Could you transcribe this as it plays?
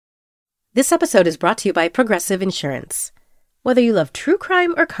This episode is brought to you by Progressive Insurance. Whether you love true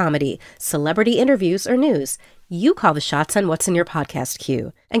crime or comedy, celebrity interviews or news, you call the shots on what's in your podcast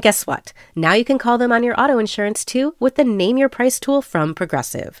queue. And guess what? Now you can call them on your auto insurance too with the Name Your Price tool from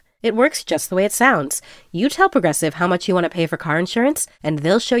Progressive. It works just the way it sounds. You tell Progressive how much you want to pay for car insurance, and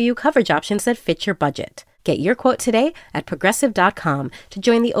they'll show you coverage options that fit your budget. Get your quote today at Progressive.com to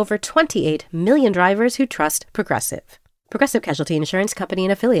join the over 28 million drivers who trust Progressive. Progressive Casualty Insurance Company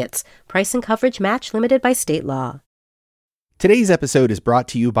and Affiliates. Price and coverage match limited by state law. Today's episode is brought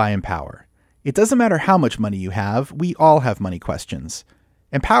to you by Empower. It doesn't matter how much money you have, we all have money questions.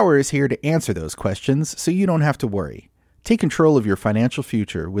 Empower is here to answer those questions so you don't have to worry. Take control of your financial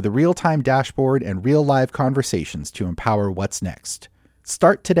future with a real-time dashboard and real-live conversations to empower what's next.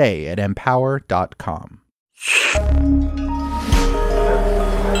 Start today at empower.com.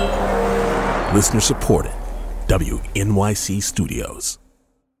 Listener supported. WNYC Studios.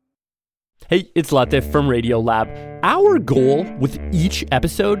 Hey, it's Latif from Radiolab. Our goal with each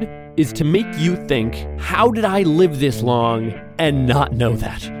episode is to make you think, how did I live this long and not know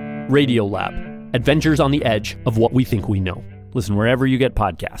that? Radiolab, adventures on the edge of what we think we know. Listen wherever you get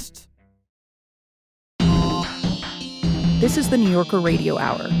podcasts. This is the New Yorker Radio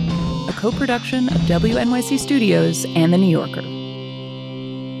Hour, a co-production of WNYC Studios and The New Yorker.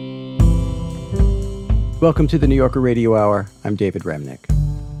 Welcome to the New Yorker Radio Hour. I'm David Remnick.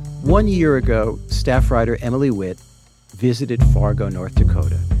 1 year ago, staff writer Emily Witt visited Fargo, North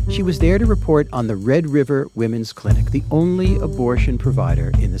Dakota. She was there to report on the Red River Women's Clinic, the only abortion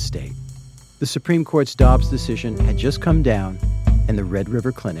provider in the state. The Supreme Court's Dobbs decision had just come down, and the Red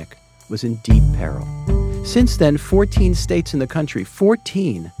River Clinic was in deep peril. Since then, 14 states in the country,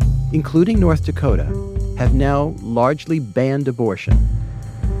 14, including North Dakota, have now largely banned abortion.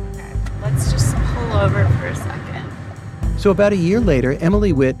 Okay, let's just pull over for a second. So about a year later,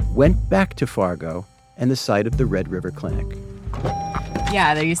 Emily Witt went back to Fargo and the site of the Red River Clinic.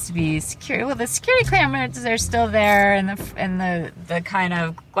 Yeah, there used to be security. Well, the security cameras are still there, and the kind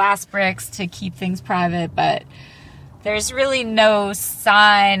of glass bricks to keep things private, but there's really no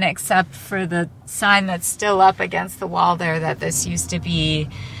sign except for the sign that's still up against the wall there that this used to be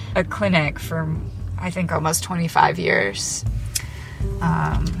a clinic for, I think, almost 25 years.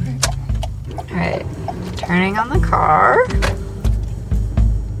 All right, turning on the car.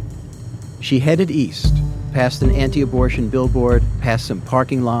 She headed east, past an anti-abortion billboard, past some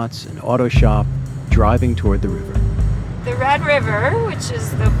parking lots, an auto shop, driving toward the river. The Red River, which is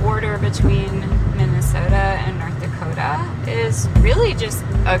the border between Minnesota and North Dakota, is really just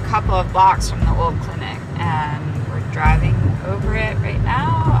a couple of blocks from the old clinic, and we're driving over it right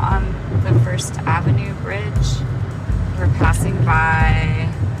now on the First Avenue Bridge. We're passing by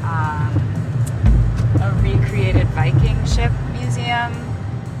a recreated Viking ship museum.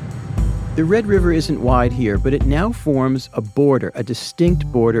 The Red River isn't wide here, but it now forms a border, a distinct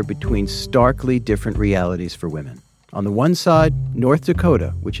border between starkly different realities for women. On the one side, North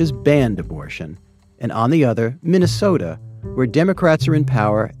Dakota, which has banned abortion, and on the other, Minnesota, where Democrats are in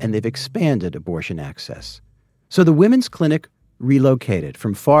power and they've expanded abortion access. So the women's clinic relocated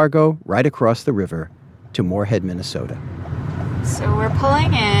from Fargo, right across the river, to Moorhead, Minnesota. So we're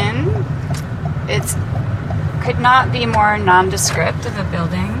pulling in. It could not be more nondescript of a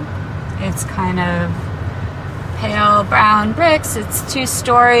building. It's kind of pale brown bricks. It's 2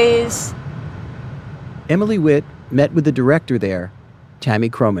 stories. Emily Witt met with the director there, Tammy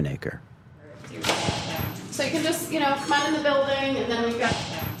Kromenaker. So you can just, come out in the building, and then we've got,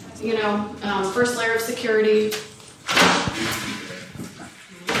 first layer of security.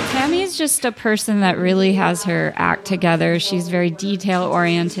 Tammy's just a person that really has her act together. She's very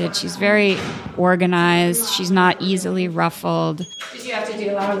detail-oriented. She's very organized. She's not easily ruffled. Did you have to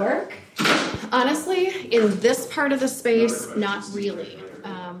do a lot of work? Honestly, in this part of the space, not really.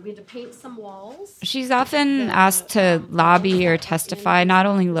 We had to paint some walls. She's often asked to lobby or testify, not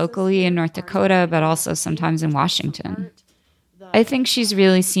only locally in North Dakota, but also sometimes in Washington. I think she's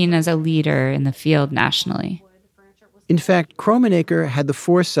really seen as a leader in the field nationally. In fact, Kromenaker had the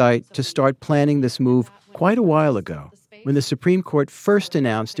foresight to start planning this move quite a while ago, when the Supreme Court first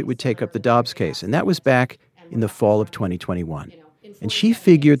announced it would take up the Dobbs case, and that was back in the fall of 2021. And she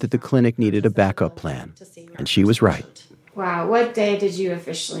figured that the clinic needed a backup plan, and she was right. Wow, what day did you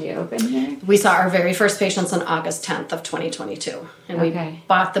officially open here? We saw our very first patients on August 10th of 2022, and we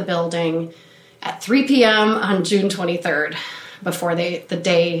bought the building at 3 p.m. on June 23rd, before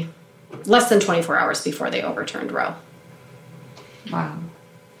less than 24 hours before they overturned Roe. Wow.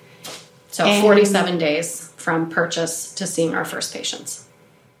 So 47 days from purchase to seeing our first patients.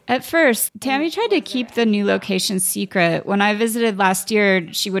 At first, Tammy tried to keep the new location secret. When I visited last year,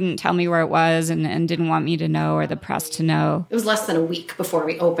 she wouldn't tell me where it was and didn't want me to know or the press to know. It was less than a week before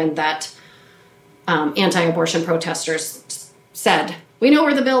we opened that anti-abortion protesters said, "We know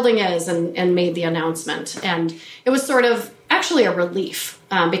where the building is," and made the announcement. And it was sort of actually a relief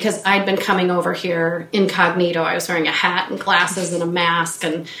because I'd been coming over here incognito. I was wearing a hat and glasses and a mask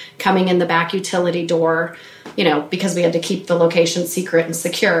and coming in the back utility door, because we had to keep the location secret and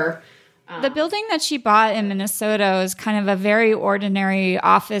secure. The building that she bought in Minnesota was kind of a very ordinary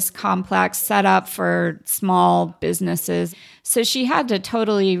office complex set up for small businesses. So she had to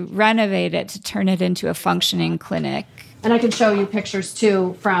totally renovate it to turn it into a functioning clinic. And I could show you pictures,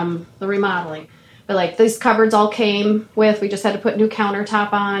 too, from the remodeling. But, these cupboards all came with, we just had to put new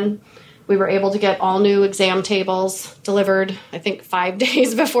countertop on. We were able to get all new exam tables delivered, I think, 5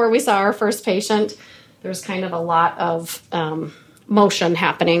 days before we saw our first patient. There's kind of a lot of motion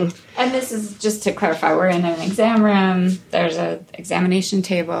happening. And this is, just to clarify, we're in an exam room. There's an examination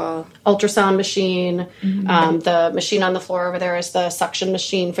table. Ultrasound machine. Mm-hmm. The machine on the floor over there is the suction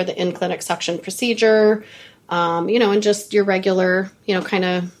machine for the in-clinic suction procedure. And just your regular, kind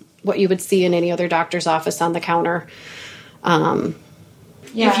of what you would see in any other doctor's office on the counter. Do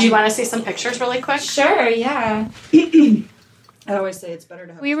you want to see some pictures really quick? Sure, yeah. I always say it's better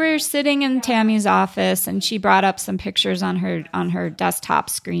to have... We were sitting in Tammy's office, and she brought up some pictures on her desktop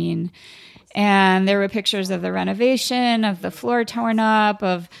screen. And there were pictures of the renovation, of the floor torn up,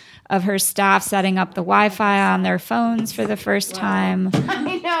 of her staff setting up the Wi-Fi on their phones for the first time.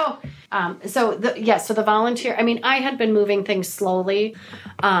 I know. So the volunteer, I had been moving things slowly.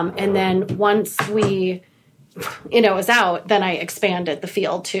 And then once we, it was out, then I expanded the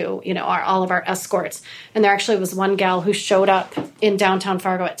field to, all of our escorts. And there actually was one gal who showed up in downtown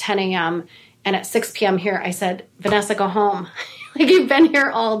Fargo at 10 a.m. And at 6 p.m. here, I said, "Vanessa, go home." You've been here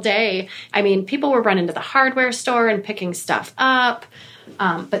all day. People were running to the hardware store and picking stuff up.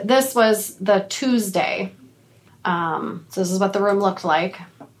 But this was the Tuesday. So this is what the room looked like.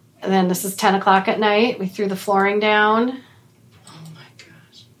 And then this is 10 o'clock at night. We threw the flooring down. Oh, my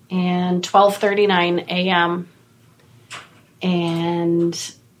gosh. And 12:39 a.m.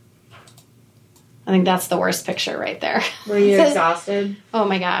 And I think that's the worst picture right there. Were you exhausted? Oh,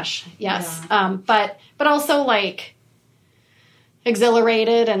 my gosh. Yes. Yeah. But also,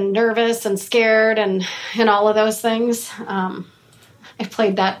 exhilarated and nervous and scared and all of those things. I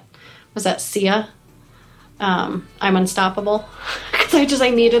played that, was that Sia? I'm Unstoppable. Because I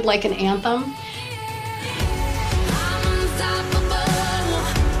needed an anthem.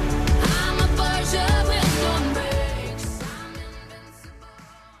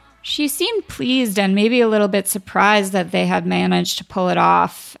 She seemed pleased and maybe a little bit surprised that they had managed to pull it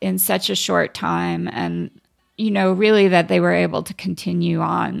off in such a short time. And, really that they were able to continue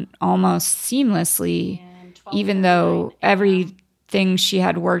on almost seamlessly, even though everything she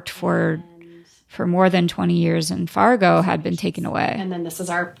had worked for more than 20 years in Fargo had been taken away. And then this is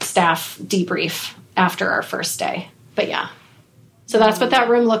our staff debrief after our first day. But yeah. So that's what that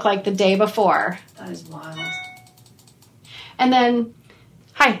room looked like the day before. That is wild. And then,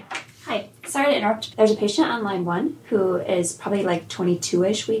 hi. Hi. Sorry to interrupt. There's a patient on line 1 who is probably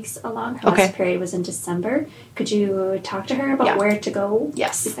 22-ish weeks along. Her last period was in December. Could you talk to her about where to go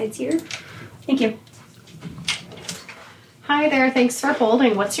besides here? Thank you. Hi there. Thanks for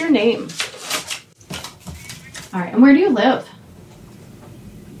holding. What's your name? All right. And where do you live?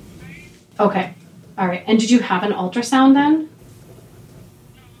 Okay. All right. And did you have an ultrasound then?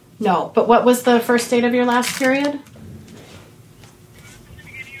 No. But what was the first date of your last period?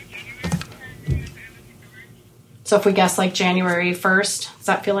 So if we guess January 1st, does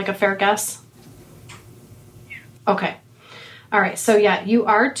that feel like a fair guess? Okay. All right. So yeah, you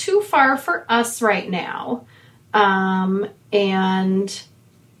are too far for us right now. And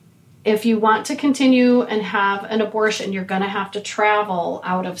if you want to continue and have an abortion, you're going to have to travel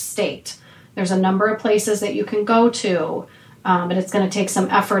out of state. There's a number of places that you can go to, but it's going to take some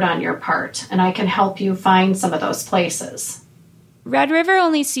effort on your part, and I can help you find some of those places. Red River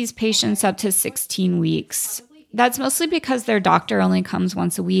only sees patients up to 16 weeks. That's mostly because their doctor only comes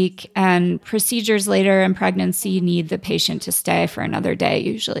once a week, and procedures later in pregnancy need the patient to stay for another day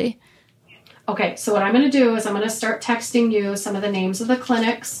usually. Okay, so what I'm going to do is I'm going to start texting you some of the names of the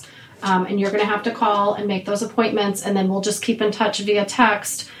clinics, and you're going to have to call and make those appointments, and then we'll just keep in touch via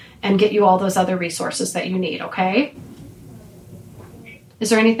text and get you all those other resources that you need, okay? Is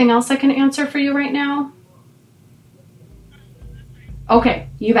there anything else I can answer for you right now? Okay,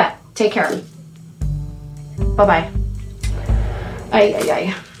 you bet. Take care. Bye-bye.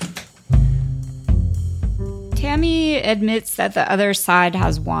 Ay. Tammy admits that the other side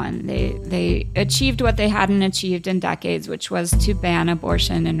has won. They achieved what they hadn't achieved in decades, which was to ban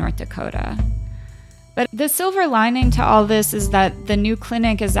abortion in North Dakota. But the silver lining to all this is that the new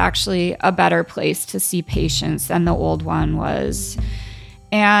clinic is actually a better place to see patients than the old one was.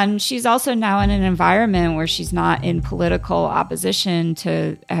 And she's also now in an environment where she's not in political opposition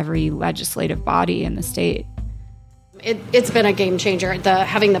to every legislative body in the state. It's been a game changer.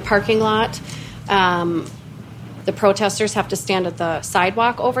 Having the parking lot, the protesters have to stand at the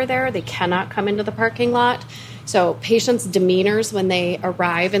sidewalk over there. They cannot come into the parking lot. So patients' demeanors when they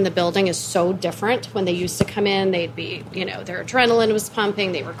arrive in the building is so different. When they used to come in, they'd be, their adrenaline was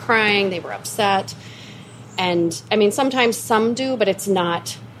pumping, they were crying, they were upset. And, sometimes some do, but it's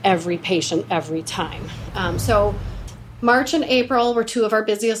not every patient every time. So March and April were two of our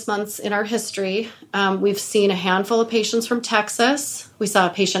busiest months in our history. We've seen a handful of patients from Texas. We saw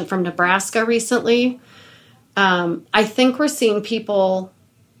a patient from Nebraska recently. I think we're seeing people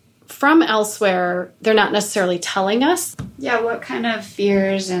from elsewhere. They're not necessarily telling us. Yeah, what kind of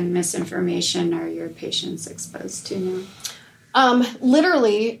fears and misinformation are your patients exposed to now?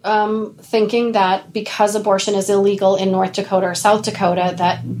 Literally thinking that because abortion is illegal in North Dakota or South Dakota,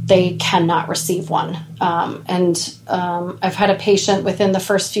 that they cannot receive one. I've had a patient within the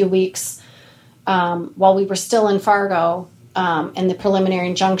first few weeks, while we were still in Fargo, and the preliminary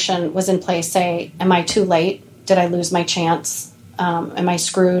injunction was in place, say, am I too late? Did I lose my chance? Am I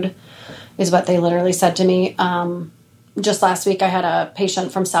screwed? Is what they literally said to me. Just last week, I had a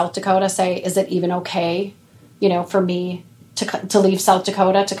patient from South Dakota say, is it even okay, for me to leave South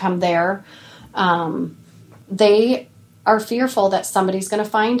Dakota to come there? They are fearful that somebody's going to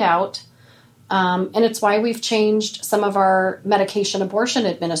find out. And it's why we've changed some of our medication abortion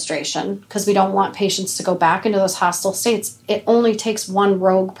administration, because we don't want patients to go back into those hostile states. It only takes one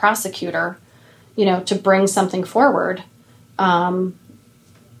rogue prosecutor, to bring something forward.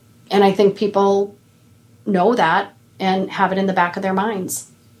 And I think people know that and have it in the back of their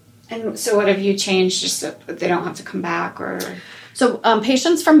minds. And so what have you changed just so they don't have to come back? Or So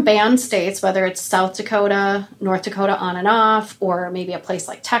patients from banned states, whether it's South Dakota, North Dakota on and off, or maybe a place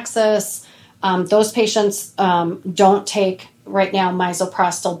like Texas, those patients don't take, right now,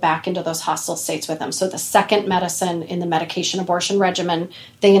 misoprostol back into those hostile states with them. So the second medicine in the medication abortion regimen,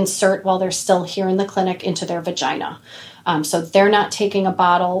 they insert while they're still here in the clinic into their vagina. So they're not taking a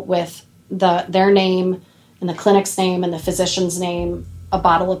bottle with their name and the clinic's name and the physician's name, a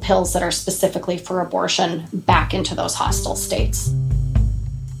bottle of pills that are specifically for abortion, back into those hostile states.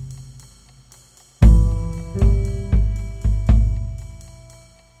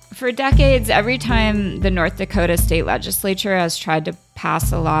 For decades, every time the North Dakota state legislature has tried to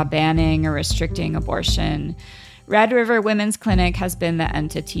pass a law banning or restricting abortion, Red River Women's Clinic has been the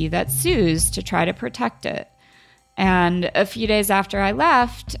entity that sues to try to protect it. And a few days after I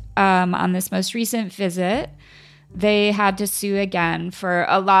left, on this most recent visit, they had to sue again for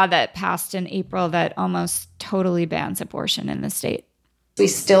a law that passed in April that almost totally bans abortion in the state. We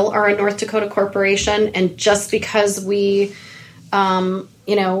still are a North Dakota corporation, and just because we,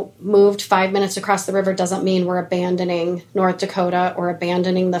 moved 5 minutes across the river doesn't mean we're abandoning North Dakota or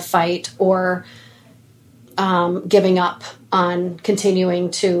abandoning the fight or giving up on continuing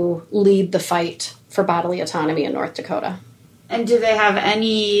to lead the fight for bodily autonomy in North Dakota. And do they have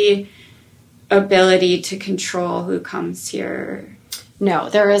any ability to control who comes here? No,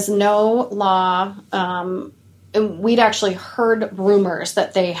 there is no law. And we'd actually heard rumors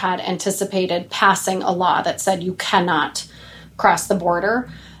that they had anticipated passing a law that said you cannot cross the border.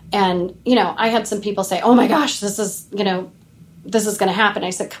 And, I had some people say, oh my gosh, this is going to happen. I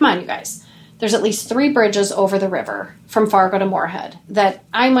said, come on, you guys. There's at least 3 bridges over the river from Fargo to Moorhead that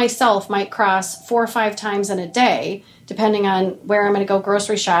I myself might cross 4 or 5 times in a day, depending on where I'm going to go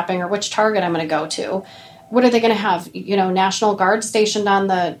grocery shopping or which Target I'm going to go to. What are they going to have? National Guard stationed on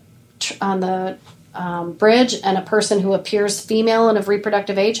the bridge, and a person who appears female and of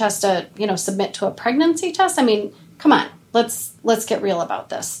reproductive age has to, submit to a pregnancy test? I mean, come on, let's get real about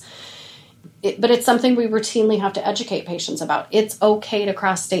this. But it's something we routinely have to educate patients about. It's okay to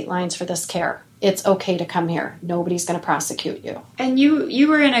cross state lines for this care. It's okay to come here. Nobody's going to prosecute you. And you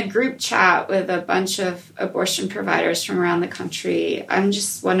were in a group chat with a bunch of abortion providers from around the country. I'm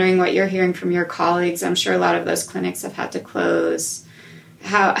just wondering what you're hearing from your colleagues. I'm sure a lot of those clinics have had to close.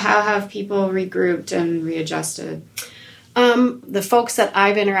 How have people regrouped and readjusted? The folks that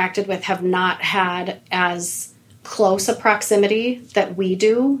I've interacted with have not had as close a proximity that we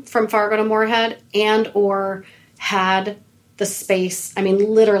do from Fargo to Moorhead, and or had the space. I mean,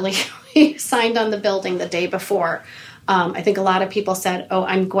 literally, we signed on the building the day before. I think a lot of people said, oh,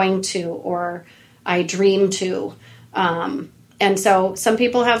 I'm going to, or I dream to. And so some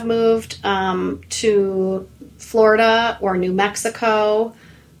people have moved to Florida or New Mexico.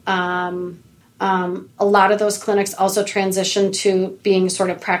 A lot of those clinics also transition to being sort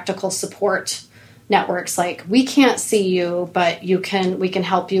of practical support networks. Like, we can't see you, but we can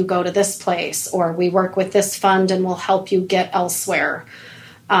help you go to this place, or we work with this fund and we'll help you get elsewhere.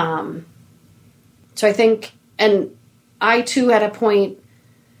 So I think, and I too at a point,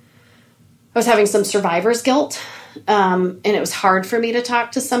 I was having some survivor's guilt. And it was hard for me to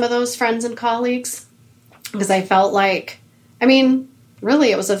talk to some of those friends and colleagues because I felt like,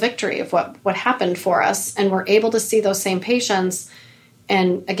 really it was a victory of what happened for us. And we're able to see those same patients.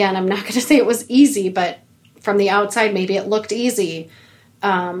 And again, I'm not going to say it was easy, but from the outside, maybe it looked easy.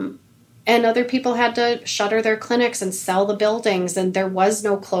 And other people had to shutter their clinics and sell the buildings. And there was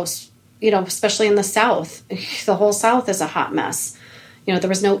no close, especially in the South. The whole South is a hot mess. There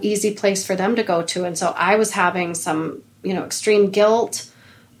was no easy place for them to go to. And so I was having some, extreme guilt,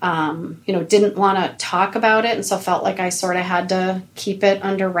 didn't want to talk about it. And so felt like I sort of had to keep it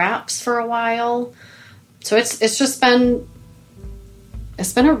under wraps for a while. So it's been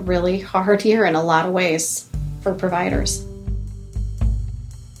a really hard year in a lot of ways for providers.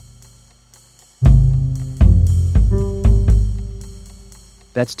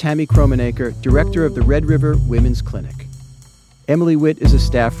 That's Tammy Kromenaker, director of the Red River Women's Clinic. Emily Witt is a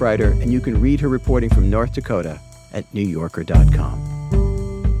staff writer, and you can read her reporting from North Dakota at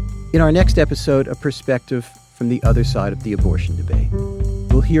NewYorker.com. In our next episode, a perspective from the other side of the abortion debate.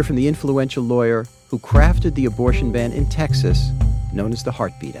 We'll hear from the influential lawyer who crafted the abortion ban in Texas, known as the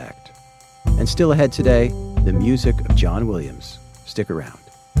Heartbeat Act. And still ahead today, the music of John Williams. Stick around.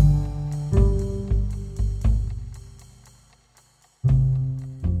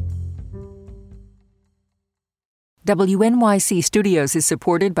 WNYC Studios is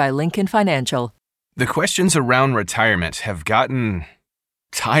supported by Lincoln Financial. The questions around retirement have gotten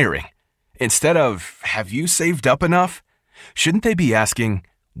tiring. Instead of, have you saved up enough? Shouldn't they be asking,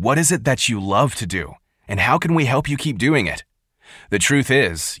 what is it that you love to do? And how can we help you keep doing it? The truth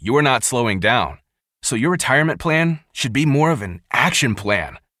is, you're not slowing down. So your retirement plan should be more of an action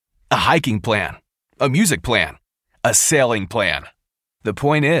plan, a hiking plan, a music plan, a sailing plan. The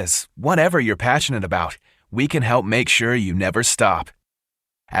point is, whatever you're passionate about, we can help make sure you never stop.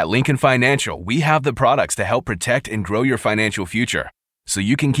 At Lincoln Financial, we have the products to help protect and grow your financial future so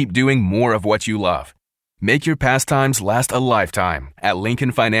you can keep doing more of what you love. Make your pastimes last a lifetime at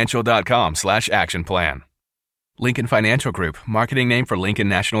lincolnfinancial.com/action plan. Lincoln Financial Group, marketing name for Lincoln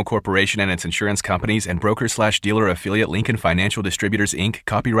National Corporation and its insurance companies, and broker/dealer affiliate Lincoln Financial Distributors, Inc.,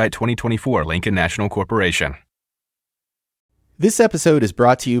 copyright 2024, Lincoln National Corporation. This episode is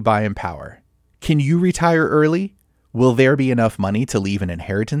brought to you by Empower. Can you retire early? Will there be enough money to leave an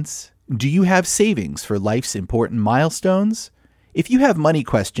inheritance? Do you have savings for life's important milestones? If you have money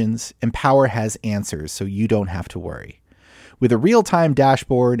questions, Empower has answers so you don't have to worry. With a real-time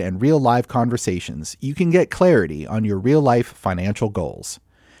dashboard and real live conversations, you can get clarity on your real-life financial goals.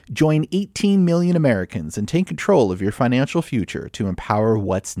 Join 18 million Americans and take control of your financial future to empower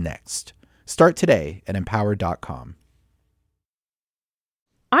what's next. Start today at empower.com.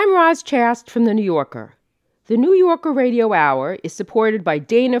 I'm Roz Chast from The New Yorker. The New Yorker Radio Hour is supported by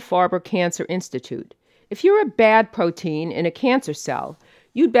Dana-Farber Cancer Institute. If you're a bad protein in a cancer cell,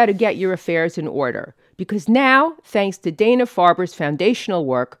 you'd better get your affairs in order, because now, thanks to Dana-Farber's foundational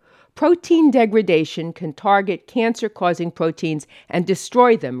work, protein degradation can target cancer-causing proteins and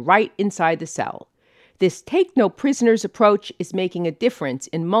destroy them right inside the cell. This take-no-prisoners approach is making a difference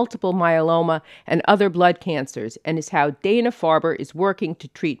in multiple myeloma and other blood cancers, and is how Dana-Farber is working to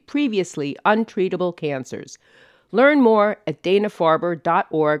treat previously untreatable cancers. Learn more at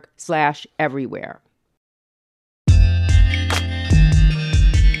danafarber.org/everywhere.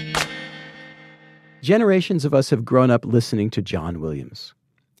 Generations of us have grown up listening to John Williams.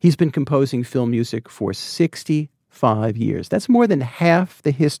 He's been composing film music for 65 years. That's more than half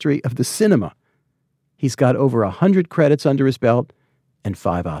the history of the cinema. He's got over 100 credits under his belt and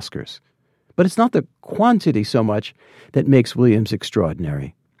 5 Oscars. But it's not the quantity so much that makes Williams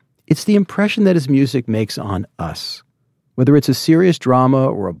extraordinary. It's the impression that his music makes on us. Whether it's a serious drama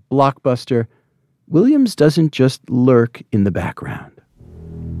or a blockbuster, Williams doesn't just lurk in the background.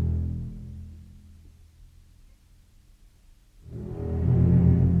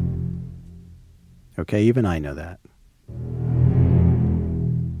 Okay, even I know that.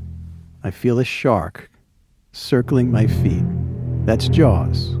 I feel a shark circling my feet. That's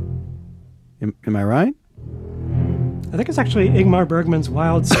Jaws. Am I right? I think it's actually Ingmar Bergman's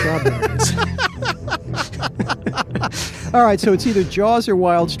Wild Strawberries. All right, so it's either Jaws or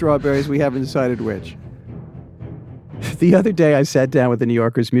Wild Strawberries. We haven't decided which. The other day, I sat down with the New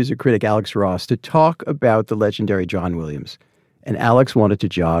Yorker's music critic Alex Ross to talk about the legendary John Williams. And Alex wanted to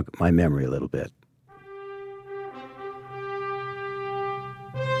jog my memory a little bit.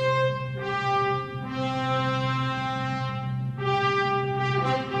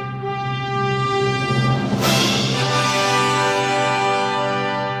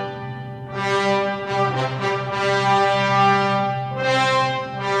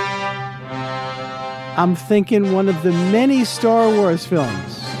 I'm thinking one of the many Star Wars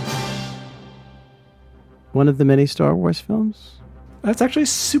films. One of the many Star Wars films? That's actually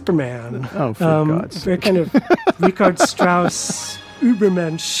Superman. Oh, for God's sake. Very kind of Richard Strauss,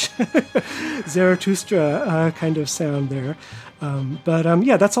 Übermensch, Zarathustra kind of sound there.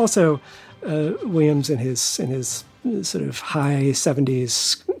 But that's also Williams in his sort of high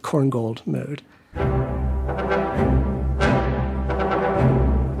 70s Korngold mode.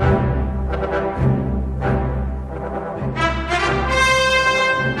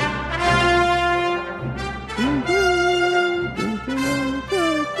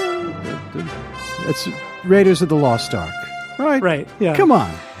 It's Raiders of the Lost Ark, right? Right, yeah. Come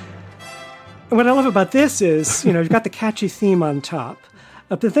on. And what I love about this is, you've got the catchy theme on top,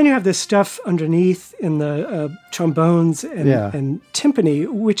 but then you have this stuff underneath in the trombones and timpani,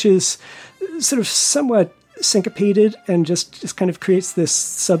 which is sort of somewhat syncopated and just kind of creates this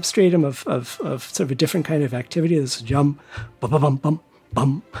substratum of sort of a different kind of activity. This jump, bum, bum, bum,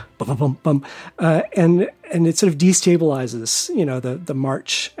 bum, bum, bum, bum, and it sort of destabilizes, the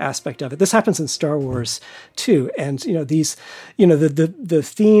march aspect of it. This happens in Star Wars too, and these, the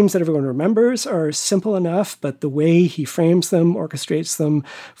themes that everyone remembers are simple enough, but the way he frames them, orchestrates them,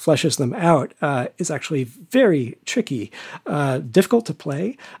 fleshes them out is actually very tricky, difficult to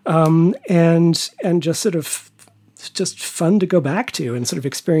play, and just sort of just fun to go back to and sort of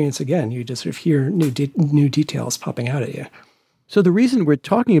experience again. You just sort of hear new details popping out at you. So the reason we're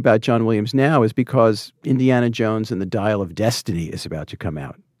talking about John Williams now is because Indiana Jones and the Dial of Destiny is about to come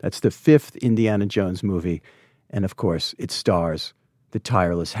out. That's the 5th Indiana Jones movie. And of course, it stars the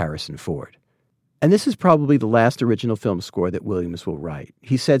tireless Harrison Ford. And this is probably the last original film score that Williams will write.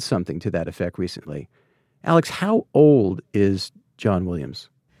 He said something to that effect recently. Alex, how old is John Williams?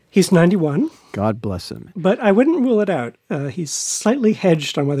 He's 91. God bless him. But I wouldn't rule it out. He's slightly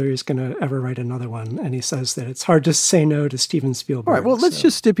hedged on whether he's going to ever write another one. And he says that it's hard to say no to Steven Spielberg. All right, well, let's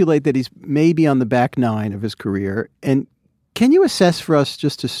just stipulate that he's maybe on the back nine of his career. And can you assess for us,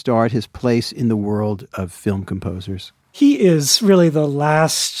 just to start, his place in the world of film composers? He is really the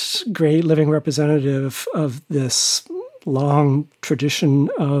last great living representative of this long tradition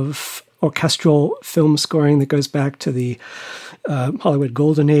of orchestral film scoring that goes back to the Hollywood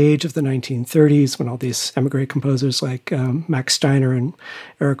golden age of the 1930s, when all these emigre composers like Max Steiner and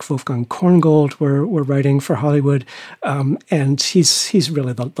Erich Wolfgang Korngold were writing for Hollywood. And he's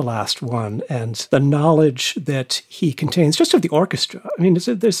really the last one. And the knowledge that he contains, just of the orchestra. I mean,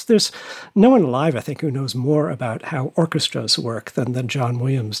 there's no one alive, I think, who knows more about how orchestras work than John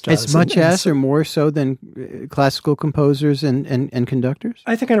Williams does. As much as or more so than classical composers and conductors?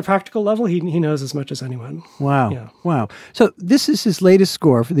 I think on a practical level, he knows as much as anyone. Wow. Yeah. Wow. So this is his latest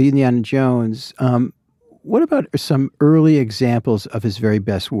score for the Indiana Jones. What about some early examples of his very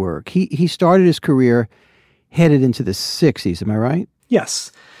best work? He started his career headed into the 60s, am I right?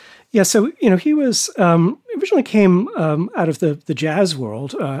 Yes. Yeah, so, he was originally came out of the jazz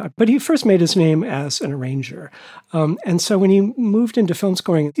world, but he first made his name as an arranger. And so when he moved into film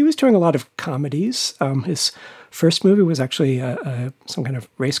scoring, he was doing a lot of comedies. His first movie was actually some kind of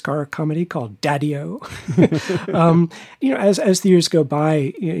race car comedy called Daddy-O. As the years go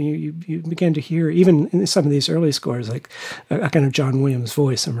by, you begin to hear, even in some of these early scores, like a kind of John Williams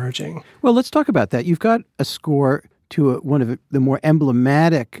voice emerging. Well, let's talk about that. You've got a score to one of the more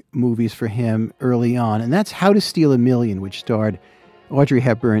emblematic movies for him early on, and that's How to Steal a Million, which starred Audrey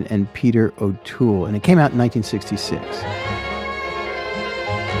Hepburn and Peter O'Toole, and it came out in 1966.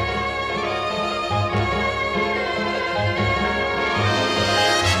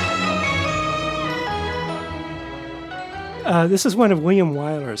 This is one of William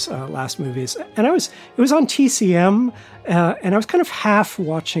Wyler's last movies, and it was on TCM, and I was kind of half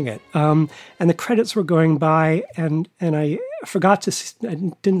watching it, and the credits were going by, and I forgot I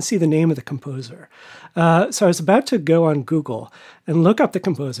didn't see the name of the composer, so I was about to go on Google and look up the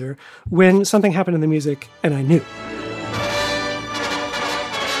composer when something happened in the music, and I knew.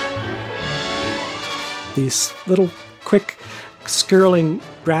 These little quick skirling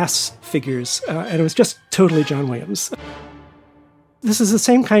brass figures, and it was just totally John Williams. This is the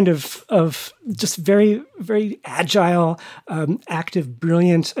same kind of just very, very agile, active,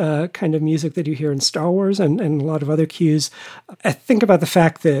 brilliant kind of music that you hear in Star Wars and a lot of other cues. I think about the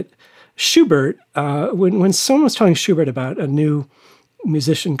fact that Schubert, when someone was telling Schubert about a new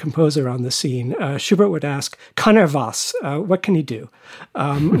musician composer on the scene, Schubert would ask, "Kann was? What can he do?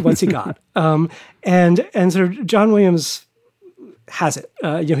 What's he got?" And sort of John Williams has it.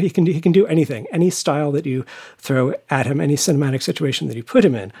 He can do anything, any style that you throw at him, any cinematic situation that you put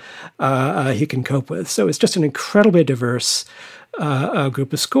him in, he can cope with. So it's just an incredibly diverse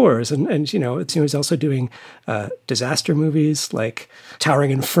group of scores, and he's also doing disaster movies like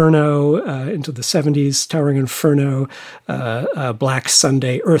Towering Inferno into the 70s, Towering Inferno, Black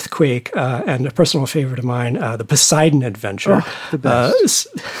Sunday, Earthquake, and a personal favorite of mine, The Poseidon Adventure. Oh, the best.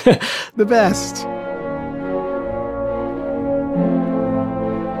 The best.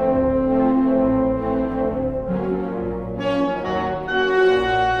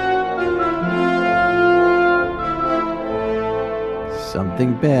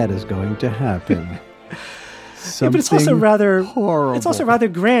 Something bad is going to happen. Yeah, but it's also rather horrible. It's also rather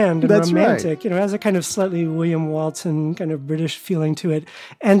grand and That's romantic. Right. It has a kind of slightly William Walton kind of British feeling to it,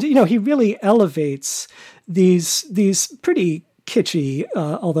 and he really elevates these pretty kitschy,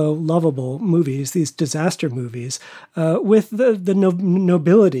 although lovable movies, these disaster movies, with the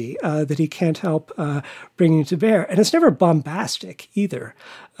nobility that he can't help bringing to bear. And it's never bombastic either,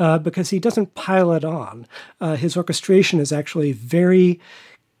 because he doesn't pile it on. His orchestration is actually very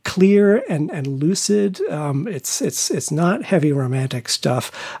clear and lucid. It's not heavy romantic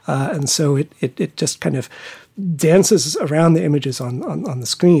stuff, and so it just kind of dances around the images on the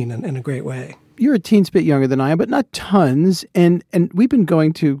screen in a great way. You're a teensy bit younger than I am, but not tons. And we've been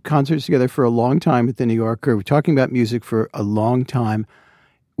going to concerts together for a long time at the New Yorker. We're talking about music for a long time.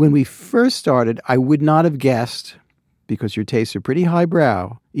 When we first started, I would not have guessed, because your tastes are pretty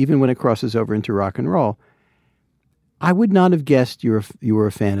highbrow, even when it crosses over into rock and roll, I would not have guessed you were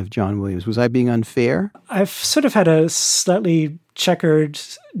a fan of John Williams. Was I being unfair? I've sort of had a slightly checkered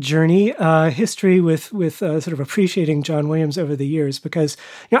journey, history with sort of appreciating John Williams over the years, because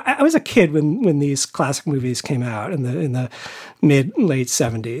I was a kid when these classic movies came out in the late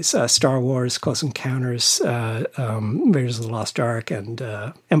 70s. Star Wars, Close Encounters, Raiders of the Lost Ark, and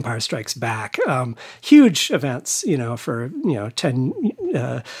Empire Strikes Back. Huge events, for 10,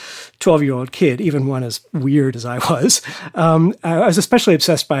 12-year-old kid, even one as weird as I was. I was especially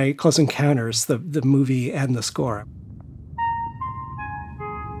obsessed by Close Encounters, the movie and the score.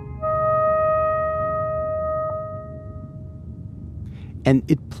 And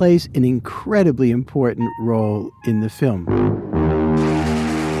it plays an incredibly important role in the film.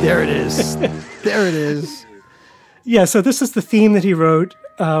 There it is. There it is. Yeah, so this is the theme that he wrote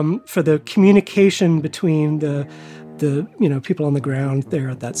for the communication between the people on the ground there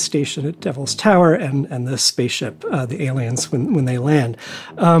at that station at Devil's Tower and the spaceship, the aliens, when they land.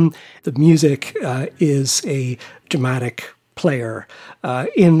 The music is a dramatic player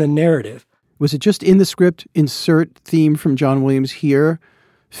in the narrative. Was it just in the script, insert theme from John Williams here,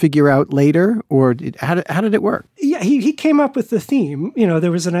 figure out later, or how did it work? Yeah, he came up with the theme.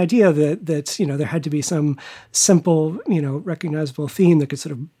 There was an idea that there had to be some simple, recognizable theme that could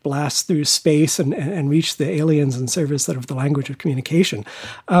sort of blast through space and reach the aliens in service of the language of communication.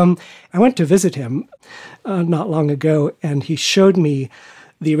 I went to visit him not long ago, and he showed me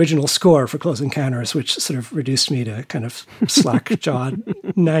the original score for Close Encounters, which sort of reduced me to kind of slack-jawed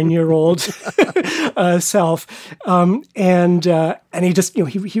 9-year-old self. And he just,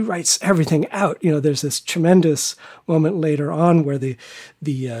 he writes everything out. There's this tremendous moment later on where the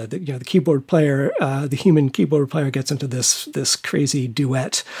keyboard player, the human keyboard player, gets into this crazy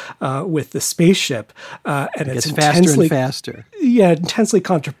duet with the spaceship, and it's faster and faster. Yeah, intensely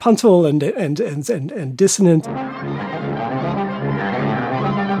contrapuntal and dissonant.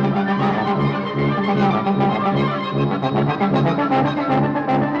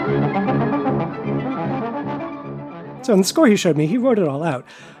 So in the score he showed me, he wrote it all out.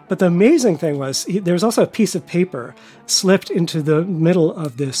 But the amazing thing was there was also a piece of paper slipped into the middle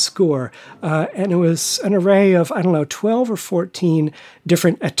of this score, and it was an array of, 12 or 14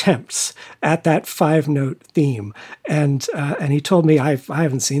 different attempts at that 5-note theme. And he told me, I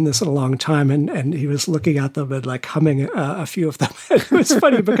haven't seen this in a long time, and he was looking at them and like humming a few of them. It was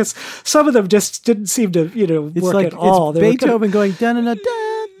funny because some of them just didn't seem to work at all. It's Beethoven going da-na-na-da.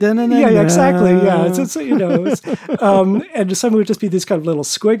 Yeah, exactly. Yeah, and some would just be these kind of little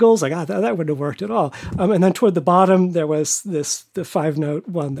squiggles, like that wouldn't have worked at all. And then toward the bottom there was the 5-note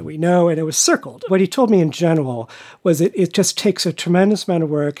one that we know, and it was circled. What he told me in general was it just takes a tremendous amount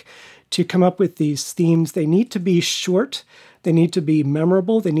of work to come up with these themes. They need to be short. They need to be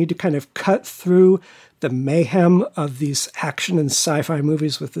memorable. They need to kind of cut through the mayhem of these action and sci-fi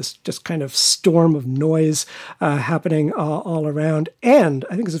movies with this just kind of storm of noise happening all around. And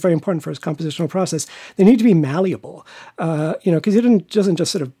I think this is very important for his compositional process. They need to be malleable, because he doesn't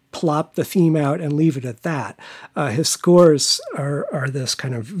just sort of plop the theme out and leave it at that. His scores are this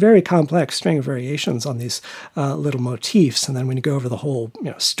kind of very complex string of variations on these little motifs. And then when you go over the whole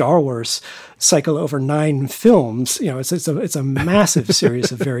Star Wars cycle over 9 films, it's a massive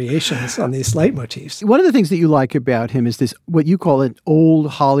series of variations on these leitmotifs. One of the things that you like about him is this, what you call an old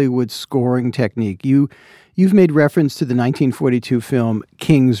Hollywood scoring technique. You've made reference to the 1942 film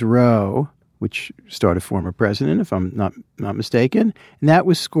King's Row, which starred a former president, if I'm not mistaken. And that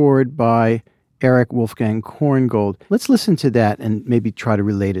was scored by Erich Wolfgang Korngold. Let's listen to that and maybe try to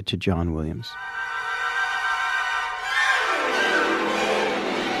relate it to John Williams.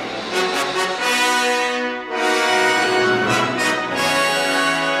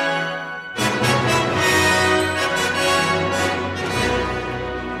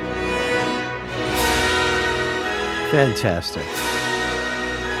 Fantastic.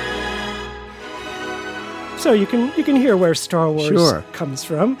 So you can hear where Star Wars comes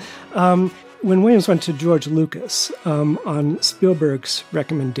from. When Williams went to George Lucas on Spielberg's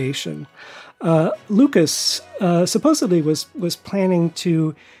recommendation, Lucas supposedly was planning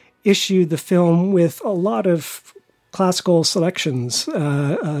to issue the film with a lot of classical selections,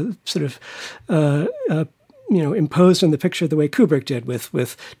 imposed in the picture the way Kubrick did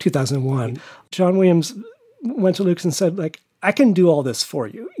with 2001. John Williams went to Lucas and said, I can do all this for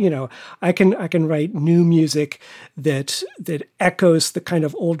you. I can write new music that echoes the kind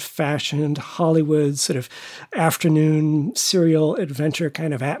of old-fashioned Hollywood sort of afternoon serial adventure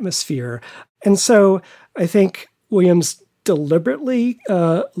kind of atmosphere. And so I think Williams deliberately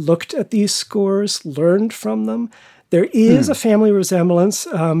looked at these scores, learned from them. There is a family resemblance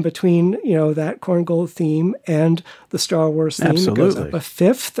between, that Korngold theme and the Star Wars theme. Absolutely. It goes up a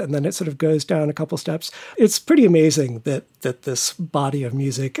fifth, and then it sort of goes down a couple steps. It's pretty amazing that this body of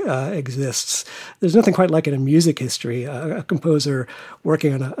music exists. There's nothing quite like it in music history. A composer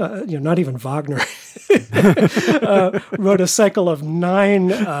working on not even Wagner, wrote a cycle of 9,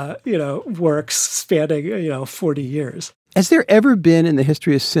 works spanning, 40 years. Has there ever been in the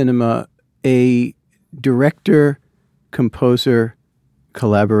history of cinema a director-composer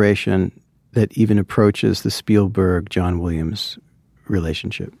collaboration that even approaches the Spielberg-John Williams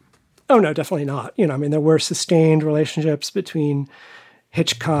relationship? Oh, no, definitely not. There were sustained relationships between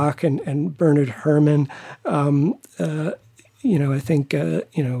Hitchcock and Bernard Herrmann. I think,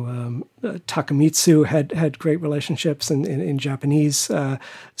 Takamitsu had great relationships in Japanese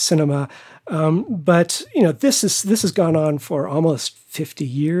cinema. But this has gone on for almost 50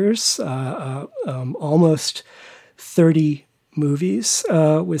 years, almost 30 movies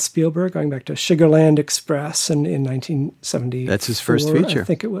with Spielberg, going back to Sugarland Express in 1974. That's his first feature. I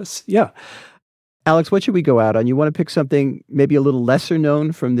think it was, yeah. Alex, what should we go out on? You want to pick something maybe a little lesser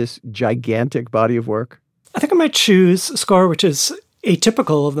known from this gigantic body of work? I think I might choose a score which is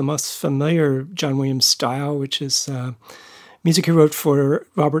atypical of the most familiar John Williams style, which is music he wrote for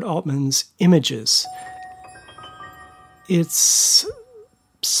Robert Altman's Images. It's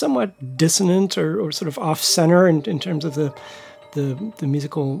somewhat dissonant or sort of off-center in terms of the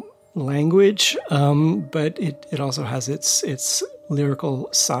musical language, but it also has its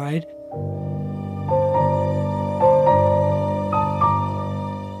lyrical side.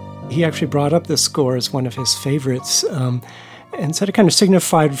 He actually brought up this score as one of his favorites, and said it kind of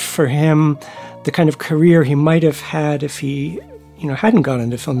signified for him the kind of career he might have had if he hadn't gone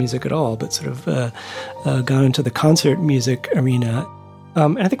into film music at all, but sort of gone into the concert music arena.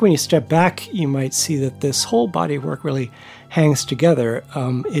 And I think when you step back, you might see that this whole body of work really hangs together.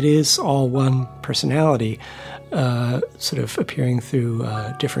 It is all one personality, sort of appearing through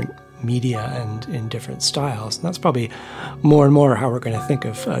different media and in different styles. And that's probably more and more how we're going to think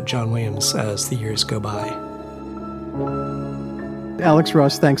of John Williams as the years go by. Alex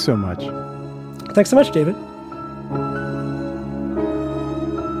Ross, thanks so much. Thanks so much, David.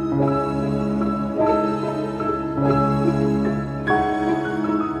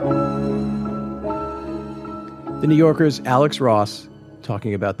 The New Yorker's Alex Ross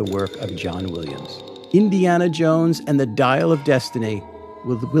talking about the work of John Williams. Indiana Jones and the Dial of Destiny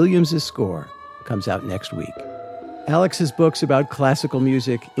with Williams' score comes out next week. Alex's books about classical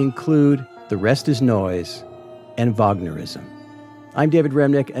music include The Rest is Noise and Wagnerism. I'm David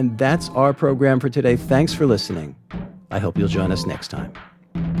Remnick, and that's our program for today. Thanks for listening. I hope you'll join us next time.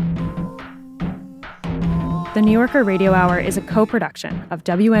 The New Yorker Radio Hour is a co-production of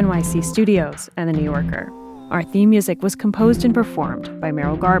WNYC Studios and The New Yorker. Our theme music was composed and performed by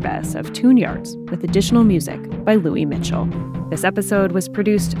Meryl Garbes of Tune Yards, with additional music by Louis Mitchell. This episode was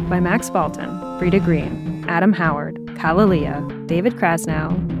produced by Max Balton, Frida Green, Adam Howard, Kalalia, David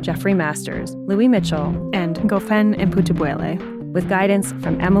Krasnow, Jeffrey Masters, Louis Mitchell, and Gofen Imputibuele, with guidance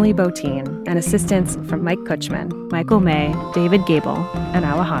from Emily Botine and assistance from Mike Kutchman, Michael May, David Gable, and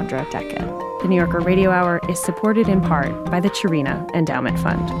Alejandra Deckett. The New Yorker Radio Hour is supported in part by the Chirina Endowment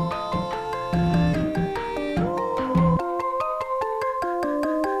Fund.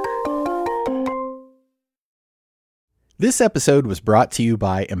 This episode was brought to you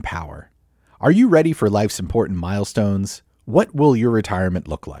by Empower. Are you ready for life's important milestones? What will your retirement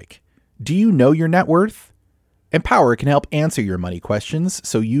look like? Do you know your net worth? Empower can help answer your money questions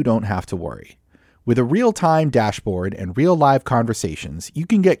so you don't have to worry. With a real-time dashboard and real-live conversations, you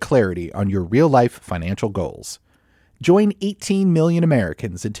can get clarity on your real-life financial goals. Join 18 million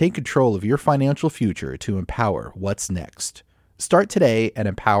Americans and take control of your financial future to empower what's next. Start today at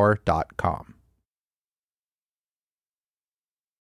empower.com.